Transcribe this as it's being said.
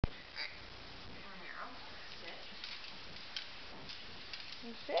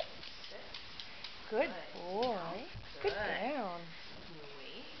Good boy. Good down.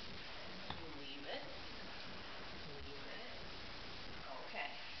 Wait. Leave it. Leave it. Okay.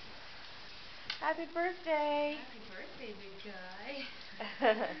 Happy birthday. Happy birthday, big guy.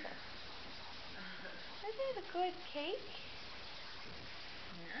 Isn't it a good cake?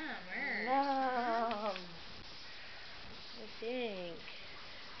 Numbers. Nom. I think.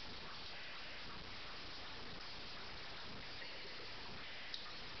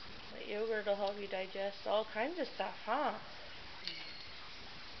 That yogurt will help you digest all kinds of stuff, huh?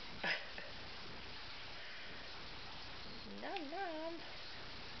 Nom nom.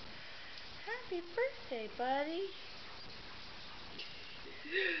 Happy birthday, buddy. I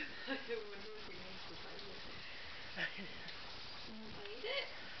wonder if he wants to bite it. Bite it?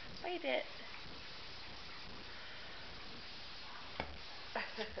 Bite it. Here's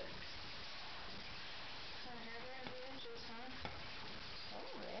our inches, huh? Oh,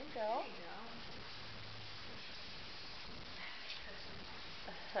 there you go. There you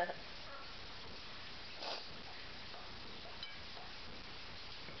go.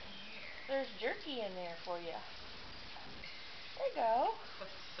 There's jerky in there for you. There you go.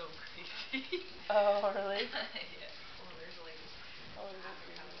 That's so crazy. Oh, really? Yeah. Oh, there's like half a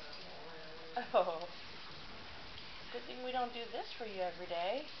cup of oil. Oh. Good thing we don't do this for you every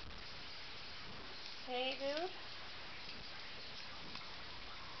day. Hey, dude?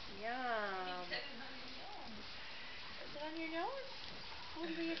 Yum. Set it on your nose. Is it on your nose? Who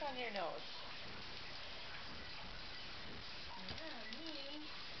leaves on your nose? Yeah, me.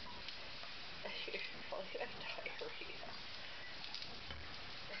 You're probably gonna have diarrhea.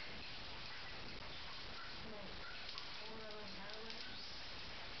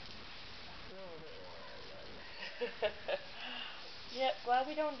 Yep, glad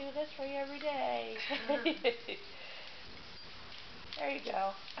we don't do this for you every day. There you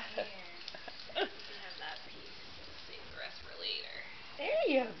go. Here. You can have that piece. Save the rest for later. There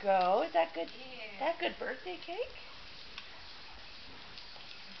you go. Is that good? Yeah. That good birthday cake?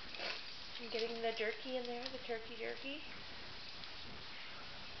 You getting the jerky in there? The turkey jerky?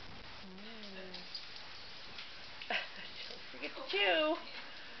 Don't forget to chew.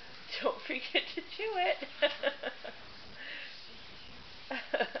 Don't forget to chew it. Romero,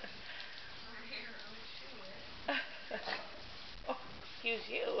 chew it. Oh, excuse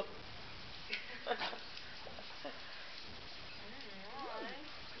you.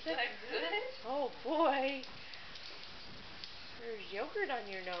 Is that good? Oh boy. There's yogurt on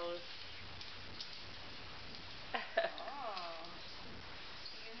your nose. Oh.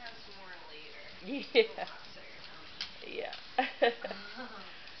 You can have some more later. Yeah. It'll upset your tummy. Yeah.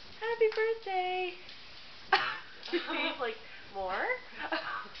 Happy birthday. He's like, more?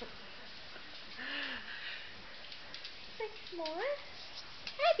 Like, more?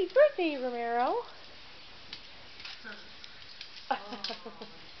 Happy birthday, Romero. Oh, good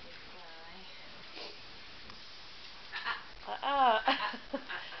guy.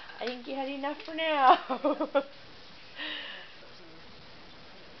 I think you had enough for now.